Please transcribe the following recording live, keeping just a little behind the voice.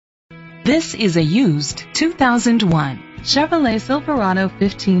This is a used 2001 Chevrolet Silverado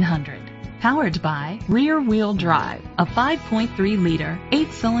 1500. Powered by rear-wheel drive, a 5.3-liter,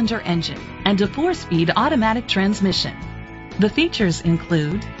 8-cylinder engine, and a 4-speed automatic transmission. The features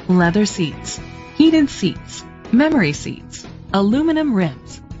include leather seats, heated seats, memory seats, aluminum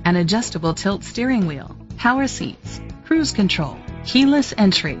rims, an adjustable tilt steering wheel, power seats, cruise control, keyless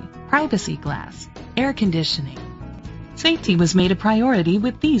entry, privacy glass, air conditioning. Safety was made a priority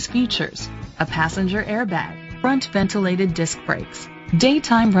with these features: a passenger airbag, front ventilated disc brakes,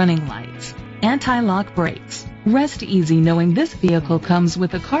 daytime running lights, anti-lock brakes. Rest easy knowing this vehicle comes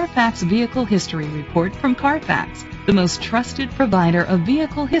with a Carfax Vehicle History Report from Carfax, the most trusted provider of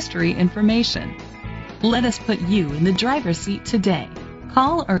vehicle history information. Let us put you in the driver's seat today.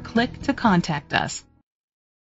 Call or click to contact us.